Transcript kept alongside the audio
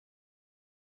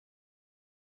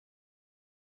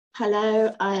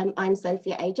Hello, I'm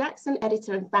Sophia A. Jackson,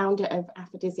 editor and founder of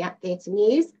Afridiziak Theatre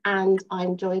News, and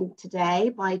I'm joined today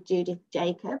by Judith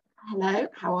Jacob. Hello,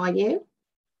 how are you?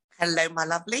 Hello, my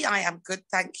lovely. I am good,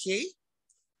 thank you.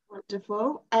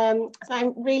 Wonderful. So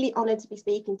I'm really honoured to be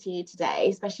speaking to you today,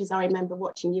 especially as I remember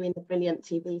watching you in the brilliant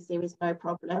TV series No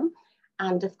Problem,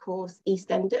 and of course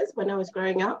EastEnders when I was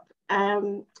growing up.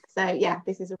 So yeah,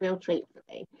 this is a real treat for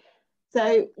me.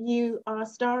 So you are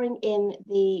starring in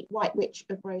The White Witch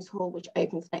of Rose Hall, which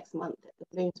opens next month at the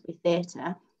Bloomsbury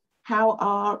Theatre. How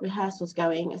are rehearsals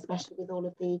going, especially with all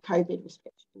of the COVID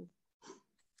restrictions?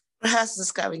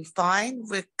 Rehearsals going fine.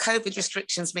 With COVID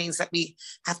restrictions means that we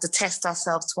have to test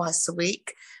ourselves twice a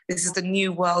week. This is the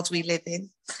new world we live in.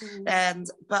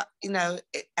 But you know,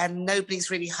 and nobody's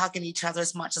really hugging each other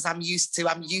as much as I'm used to.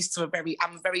 I'm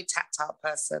a very tactile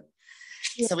person.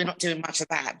 Yeah. So we're not doing much of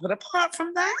that. But apart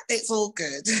from that, it's all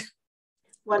good.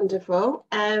 Wonderful.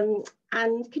 And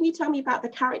can you tell me about the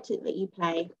character that you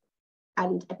play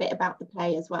and a bit about the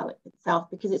play as well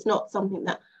itself? Because it's not something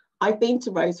that I've been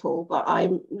to Rose Hall, but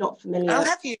I'm not familiar. Oh,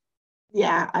 have you?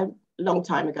 Yeah, a long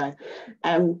time ago.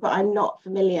 But I'm not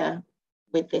familiar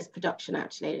with this production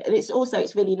actually. And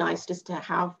it's really nice just to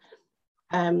have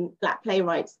Black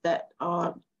playwrights that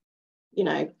are, you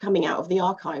know, coming out of the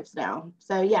archives now.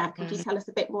 So yeah, could you tell us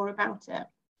a bit more about it?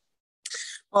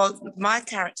 Well, my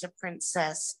character,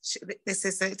 Princess, this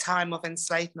is a time of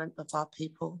enslavement of our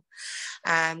people.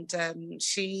 And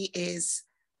she's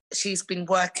been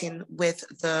working with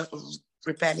the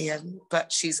rebellion,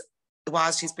 but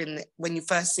when you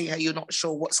first see her, you're not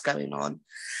sure what's going on.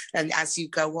 And as you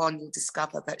go on, you'll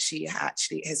discover that she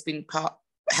actually has been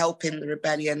helping the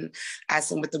rebellion, as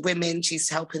in with the women. She's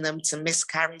helping them to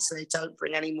miscarry so they don't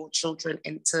bring any more children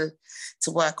to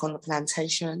work on the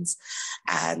plantations.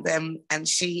 And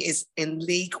she is in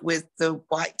league with the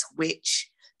White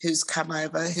Witch who's come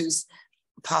over, who's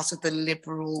part of the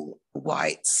liberal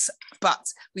whites, but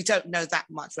we don't know that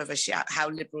much whether how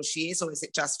liberal she is, or is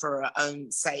it just for her own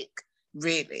sake,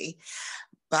 really.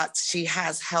 But she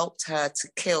has helped her to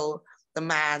kill the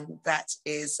man that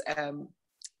is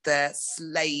the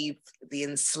slave, the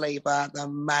enslaver, the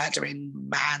murdering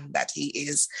man that he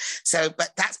is. So, but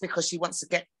that's because she wants to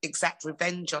get exact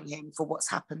revenge on him for what's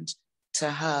happened to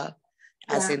her,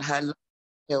 as in her life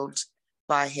killed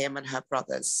by him and her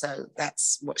brothers. So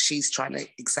that's what she's trying to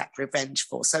exact revenge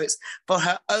for. So it's for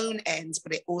her own ends,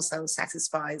 but it also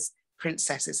satisfies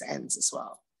Princess's ends as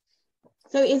well.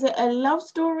 So is it a love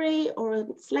story or a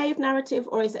slave narrative,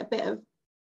 or is it a bit of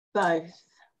both?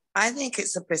 I think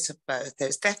it's a bit of both.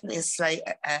 There's definitely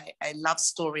a love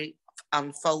story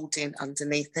unfolding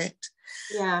underneath it.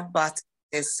 Yeah. But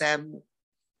there's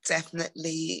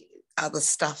definitely other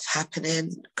stuff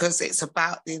happening because it's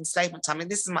about the enslavement. I mean,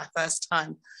 this is my first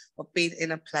time of being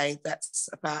in a play that's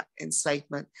about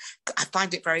enslavement. I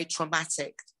find it very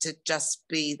traumatic to just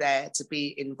be there, to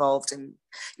be involved, and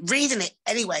reading it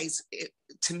anyways,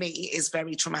 to me is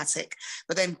very traumatic.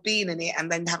 But then being in it and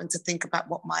then having to think about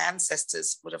what my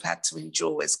ancestors would have had to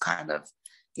endure is kind of,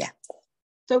 yeah.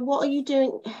 So what are you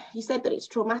doing? You said that it's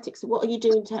traumatic. So what are you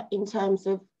doing in terms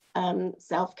of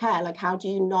self-care? Like, how do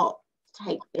you not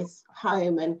take this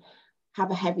home and have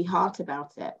a heavy heart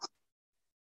about it?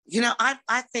 You know,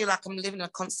 I feel like I'm living in a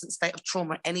constant state of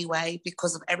trauma anyway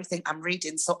because of everything I'm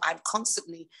reading. So I'm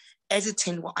constantly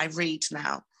editing what I read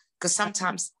now because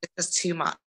sometimes it's just too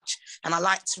much. And I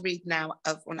like to read now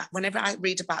whenever I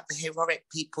read about the heroic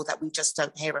people that we just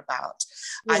don't hear about,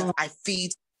 I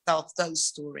feed myself those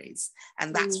stories.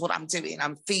 And that's what I'm doing.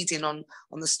 I'm feeding on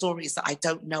the stories that I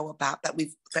don't know about,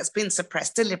 that's been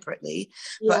suppressed deliberately,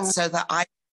 but so that I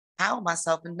empower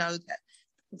myself and know that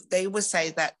they would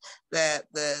say that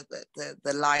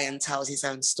the lion tells his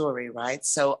own story, right?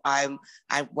 So I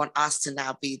want us to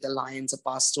now be the lions of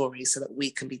our stories so that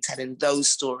we can be telling those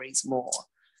stories more.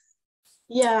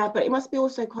 Yeah, but it must be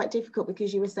also quite difficult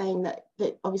because you were saying that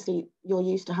obviously you're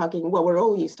used to hugging. Well, we're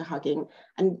all used to hugging,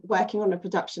 and working on a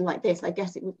production like this, I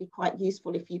guess it would be quite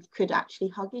useful if you could actually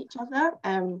hug each other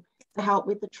to help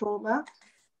with the trauma.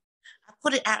 I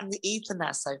put it out in the ether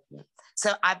now, Sophia.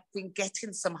 So I've been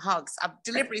getting some hugs. I've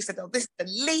deliberately said, oh, this is the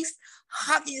least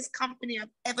huggiest company I've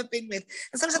ever been with.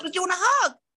 And someone said, well, do you want a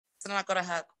hug? So then I got a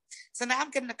hug. So now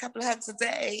I'm getting a couple of hugs a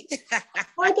day.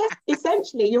 Well, I guess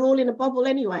essentially you're all in a bubble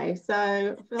anyway. So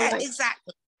I feel like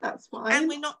exactly. That's fine. And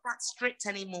we're not that strict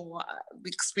anymore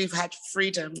because we've had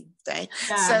Freedom Day.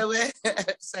 Yeah.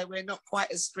 So we're not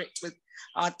quite as strict with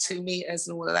our 2 meters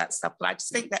and all of that stuff. But I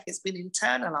just think that it's been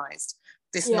internalized,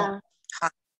 this not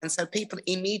hug. And so people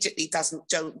immediately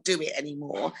don't do it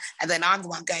anymore. And then I'm the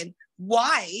one going,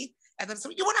 why? And then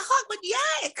someone, you want a hug? But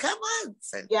yeah, come on.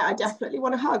 So, yeah, I definitely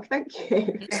want a hug. Thank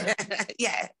you.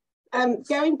 yeah.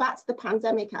 Going back to the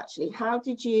pandemic, actually, how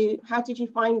did you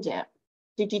find it?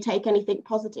 Did you take anything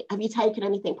positive? Have you taken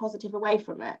anything positive away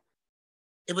from it?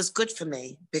 It was good for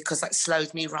me because it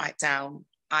slowed me right down.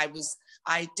 I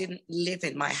didn't live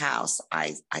in my house.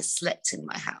 I slept in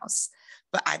my house,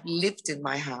 but I've lived in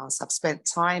my house. I've spent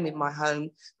time in my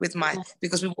home with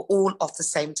because we were all off the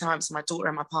same time. So my daughter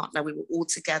and my partner, we were all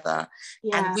together,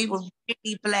 and we were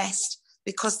really blessed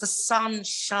because the sun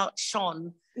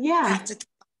shone practically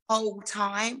the whole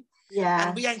time. Yeah.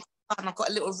 And we ain't, and I've got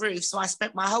a little roof. So I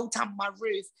spent my whole time on my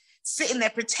roof sitting there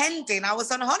pretending I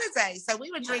was on holiday. So we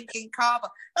were drinking kava.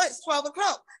 Oh, it's 12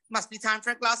 o'clock. Must be time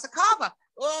for a glass of kava.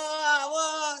 Whoa,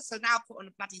 whoa. So now I put on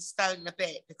a bloody stone in a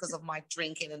bit because of my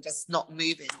drinking and just not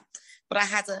moving. But I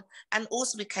had and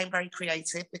also became very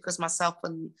creative because myself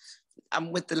and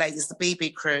I'm with the ladies, the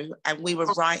BB crew, and we were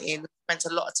writing, spent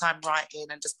a lot of time writing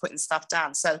and just putting stuff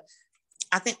down. So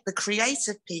I think the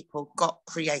creative people got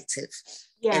creative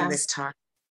in this time.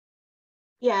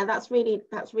 Yeah, that's really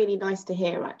nice to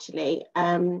hear, actually.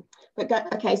 So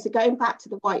going back to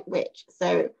the White Witch,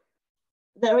 so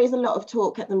there is a lot of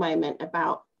talk at the moment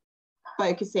about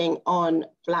focusing on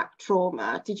Black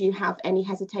trauma. Did you have any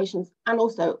hesitations? And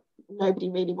also, nobody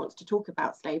really wants to talk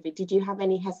about slavery. Did you have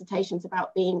any hesitations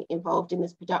about being involved in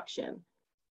this production?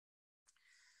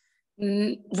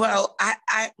 Well,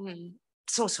 I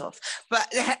sort of, but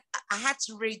I had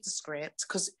to read the script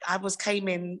because I came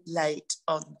in late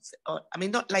I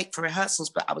mean, not late for rehearsals,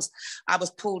 but I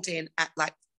was pulled in at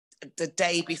like the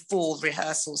day before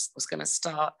rehearsals was going to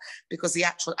start because the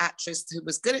actual actress who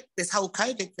was good at this whole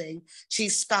COVID thing,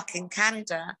 she's stuck in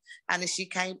Canada, and if she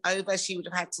came over, she would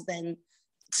have had to then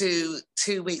do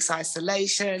 2 weeks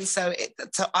isolation. So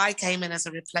I came in as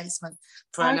a replacement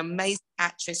for an amazing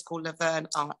actress called Laverne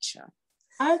Archer.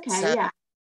 Okay,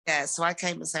 Yeah, so I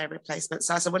came as a replacement.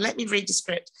 So I said, well, let me read the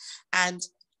script. And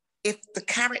if the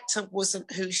character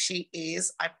wasn't who she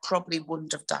is, I probably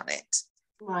wouldn't have done it.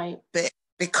 Right. But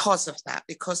because of that,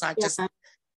 because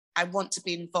I want to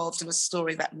be involved in a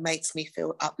story that makes me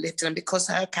feel uplifted. And because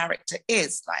her character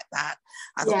is like that,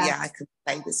 I thought, I could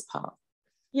play this part.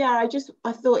 Yeah,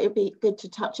 I thought it'd be good to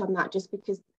touch on that just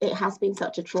because it has been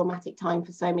such a traumatic time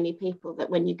for so many people that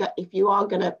if you are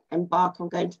going to embark on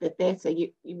going to the theatre,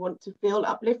 you want to feel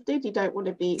uplifted. You don't want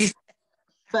to be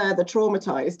further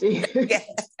traumatized, do you? Yeah.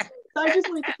 So I just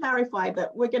wanted to clarify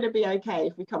that we're going to be okay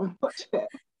if we come and watch it.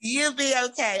 You'll be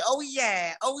okay. Oh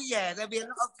yeah. There'll be a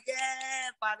lot of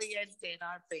by the ending,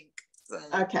 I think. So.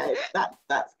 Okay,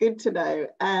 that's good to know.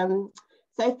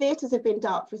 So theatres have been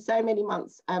dark for so many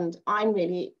months, and I'm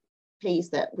really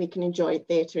pleased that we can enjoy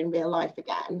theatre in real life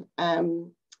again.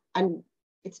 And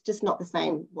it's just not the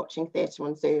same watching theatre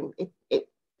on Zoom.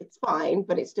 It's fine,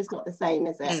 but it's just not the same,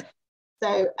 is it?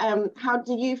 So how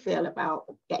do you feel about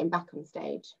getting back on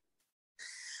stage?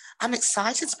 I'm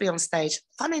excited to be on stage.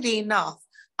 Funnily enough,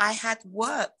 I had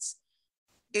worked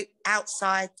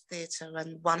outside theatre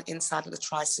and one inside of the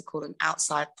Tricycle and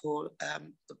outside for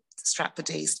the Stratford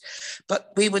East.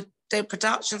 But the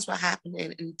productions were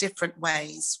happening in different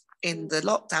ways in the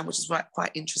lockdown, which is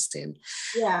quite interesting.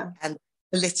 Yeah. And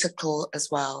political as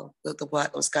well, the work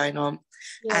that was going on.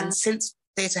 Yeah. And since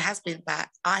theatre has been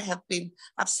back, I've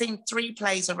seen 3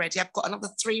 plays already. I've got another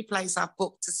 3 plays I've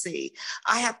booked to see.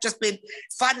 I have just been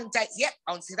finding dates. Yep,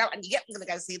 I want to see that one. Yep, I'm going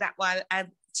to go see that one. And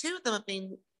 2 of them have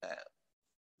been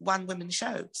one-woman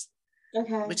shows,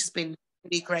 which has been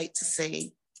really great to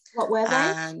see. What were they?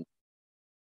 And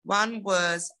one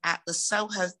was at the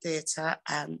Soho Theatre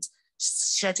and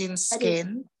Shedding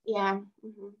Skin. Yeah.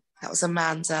 Mm-hmm. That was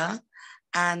Amanda.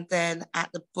 And then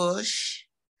at the Bush,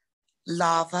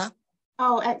 Lava.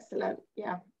 Oh, excellent.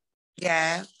 Yeah.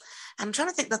 Yeah. I'm trying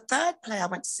to think the 3rd play I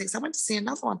went to see. So I went to see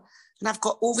another one. And I've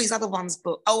got all these other ones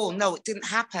booked. Oh, no, it didn't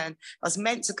happen. I was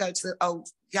meant to go to the old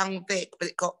Young Vic, but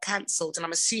it got cancelled. And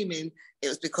I'm assuming it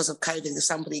was because of COVID. If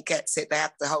somebody gets it, they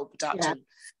have the whole production.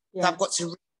 Yeah. So I've got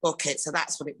to book it. So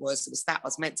that's what it was. It was that I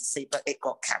was meant to see, but it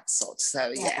got cancelled.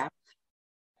 So, yeah.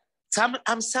 So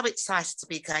I'm so excited to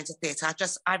be going to theatre.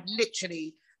 I've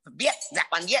literally, that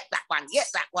one, that one,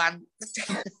 that one.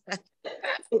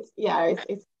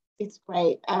 It's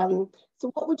great. So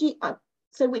what would you...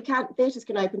 theatres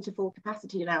can open to full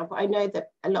capacity now, but I know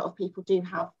that a lot of people do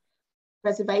have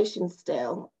reservations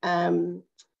still.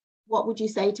 What would you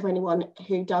say to anyone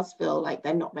who does feel like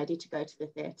they're not ready to go to the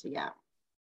theatre yet?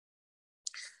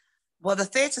 Well, the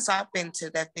theatres I've been to,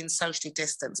 they've been socially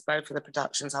distanced. Both of the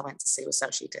productions I went to see were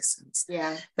socially distanced.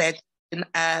 Yeah. They're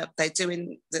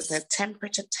doing the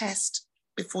temperature test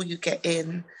before you get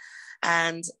in.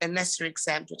 And unless you're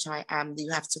exempt, which I am,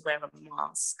 you have to wear a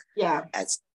mask. Yeah.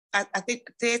 I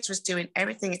think theatre is doing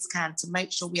everything it can to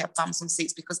make sure we have bums on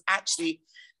seats, because actually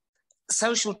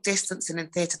social distancing in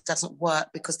theatre doesn't work,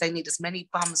 because they need as many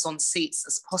bums on seats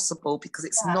as possible, because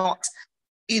it's not,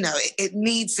 you know, it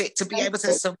needs it to be able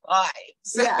to survive.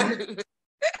 So.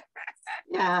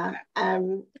 Yeah.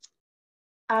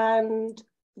 And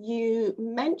you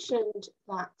mentioned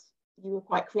that you were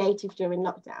quite creative during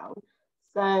lockdown.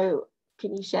 So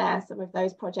can you share some of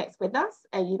those projects with us?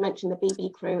 You mentioned the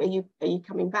BB crew. Are you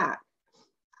coming back?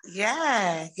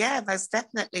 Yeah, most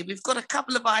definitely. We've got a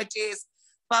couple of ideas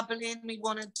bubbling. We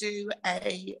want to do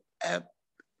a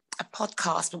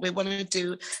podcast, but we want to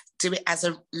do it as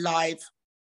a live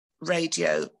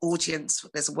radio audience.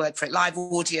 There's a word for it, live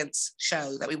audience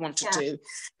show that we want to do.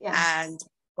 Yeah. And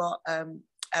got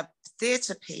a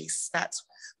theatre piece that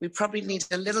we probably need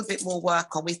a little bit more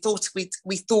work on. We thought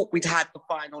we'd had the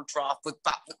final draft with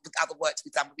other work to be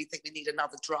done, but we think we need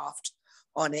another draft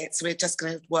on it. So we're just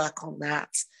going to work on that.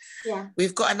 Yeah.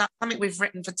 We've got something we've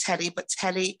written for telly, but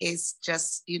telly is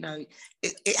just, you know,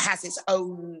 it has its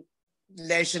own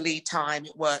leisurely time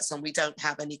it works on. We don't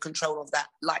have any control of that.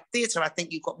 Like theatre, I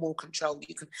think you've got more control.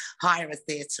 You can hire a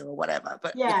theatre or whatever,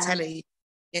 but with telly,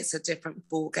 it's a different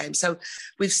ball game. So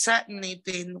we've certainly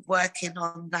been working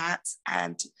on that,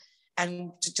 and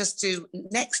to just do,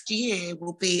 next year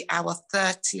will be our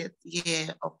 30th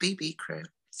year of BB Crew.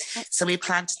 So we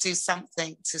plan to do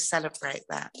something to celebrate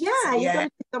that. Yeah, so, you've got to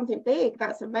do something big.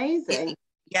 That's amazing.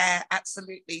 Yeah,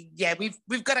 absolutely. Yeah,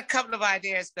 we've got a couple of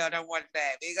ideas going on one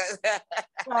day. Because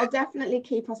well, definitely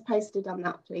keep us posted on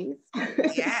that, please.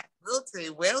 Yeah, will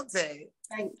do.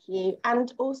 Thank you.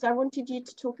 And also, I wanted you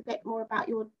to talk a bit more about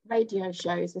your radio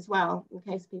shows as well, in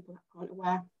case people aren't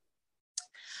aware.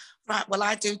 Right, well,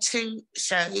 I do 2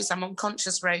 shows. I'm on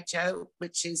Conscious Radio,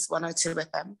 which is 102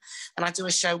 FM, and I do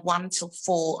a show 1 till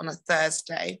 4 on a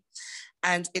Thursday.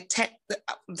 And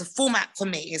the format for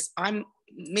me is I'm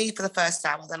me for the first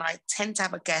hour, then I tend to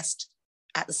have a guest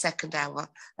at the second hour,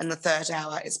 and the third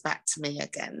hour is back to me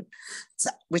again,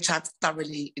 which I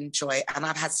thoroughly enjoy. And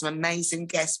I've had some amazing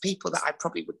guests, people that I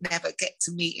probably would never get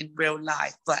to meet in real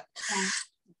life, but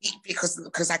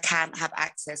because I can't have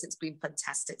access, it's been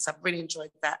fantastic. So I've really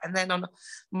enjoyed that. And then on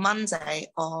Monday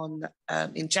on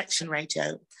Injection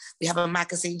Radio, we have a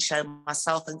magazine show,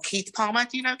 myself and Keith Palmer.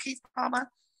 Do you know Keith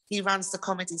Palmer? He runs the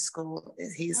comedy school.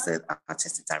 He's the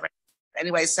artistic director.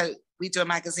 Anyway, so we do a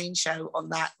magazine show on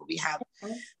that. We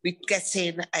get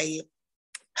in a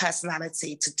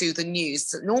personality to do the news.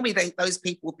 So normally those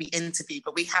people will be interviewed,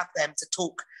 but we have them to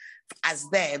talk as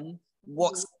them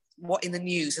what in the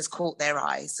news has caught their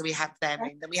eye. So we have them,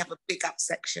 and then we have a big up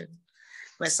section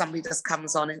where somebody just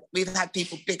comes on, and we've had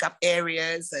people big up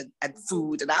areas and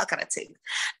food and that kind of thing.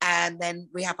 And then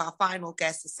we have our final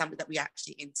guest is somebody that we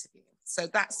actually interview. So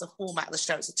that's the format of the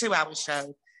show. It's a 2-hour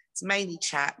show. It's mainly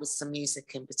chat with some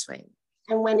music in between.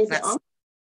 And when is it on?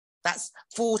 That's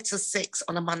 4 to 6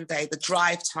 on a Monday, the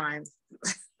drive time.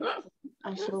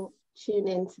 I shall tune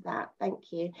into that.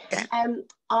 Thank you. Yeah.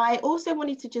 I also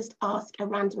wanted to just ask a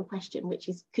random question, which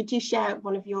is, could you share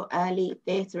one of your early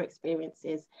theatre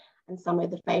experiences and some of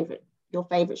your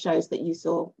favourite shows that you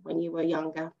saw when you were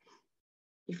younger,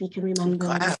 if you can remember?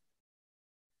 Wow.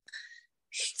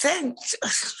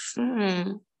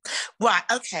 Right,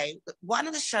 okay. One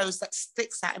of the shows that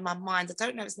sticks out in my mind, I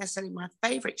don't know if it's necessarily my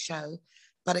favourite show,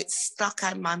 but it's stuck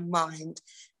out in my mind.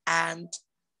 And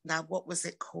now, what was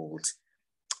it called?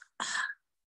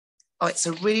 Oh, it's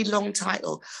a really long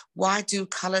title. Why do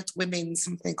coloured women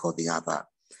something or the other?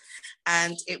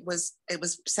 And it was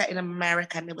set in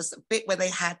America, and it was a bit where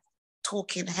they had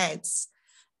talking heads,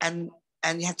 and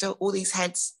you had all these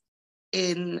heads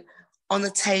on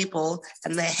the table,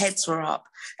 and their heads were up,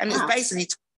 and it was basically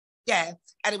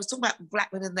and it was talking about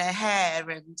black women, their hair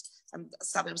and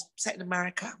stuff. It was set in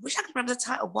America. I wish I could remember the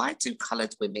title. Why do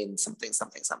coloured women something?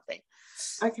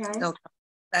 Okay.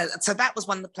 So that was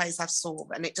one of the plays I saw,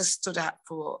 and it just stood out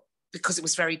because it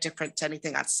was very different to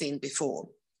anything I'd seen before.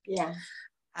 Yeah.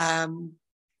 And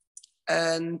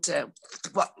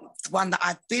what one that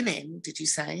I've been in? Did you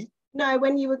say? No,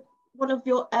 when you were one of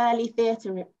your early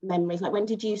theatre memories. Like, when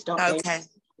did you start? Okay.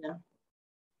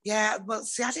 Yeah. Well,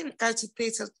 see, I didn't go to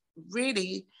theatre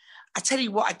really. I tell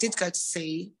you what, I did go to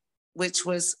see, which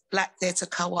was Black Theatre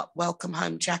Co-op Welcome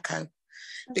Home Jacko,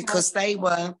 because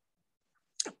Black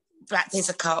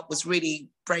Theatre Co-op was really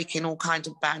breaking all kinds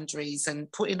of boundaries and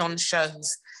putting on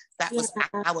shows that was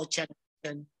our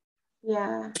generation.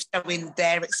 Yeah. Showing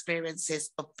their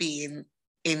experiences of being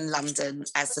in London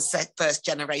as the first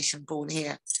generation born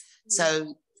here.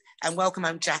 So, And Welcome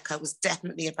Home Jacko was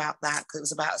definitely about that, because it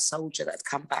was about a soldier that had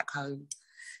come back home.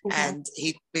 And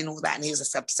he'd been all that, and he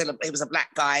was a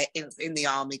black guy in the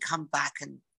army, come back,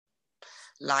 and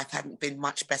life hadn't been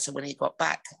much better when he got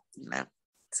back, you know.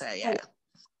 So yeah.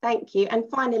 Thank you. And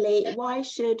finally, why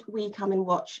should we come and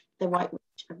watch The White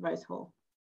Witch of Rose Hall?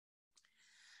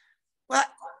 Well,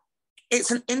 it's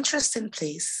an interesting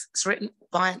piece. It's written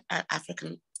by an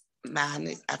African man,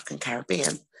 African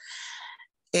Caribbean.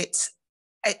 And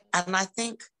I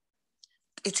think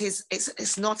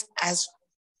it's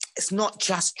not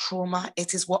just trauma.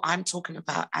 It is what I'm talking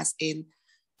about, as in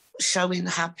showing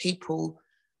how people,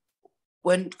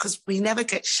 because we never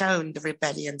get shown the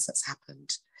rebellions that's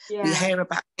happened. Yeah. We hear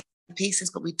about pieces,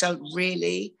 but we don't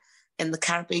really. In the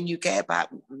Caribbean, you hear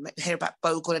about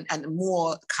Bogle and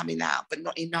more coming out, but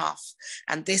not enough.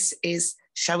 And this is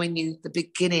showing you the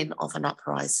beginning of an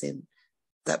uprising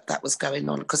that was going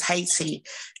on. Because Haiti,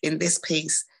 in this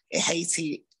piece,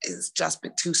 Haiti is just,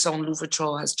 Toussaint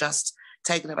Louverture has just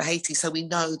taken over Haiti. So we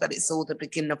know that it's all the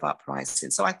beginning of uprising.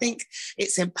 So I think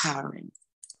it's empowering.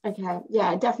 Okay,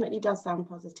 yeah, it definitely does sound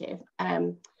positive.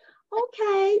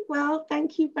 Okay, well,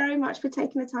 thank you very much for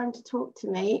taking the time to talk to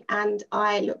me, and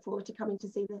I look forward to coming to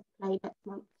see the play next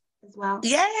month as well.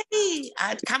 Yay!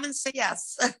 I'd come and see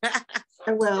us.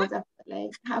 I will,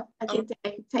 definitely. Have a good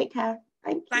day. Take care.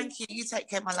 Thank you. Thank you. You take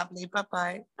care, my lovely.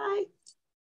 Bye-bye. Bye.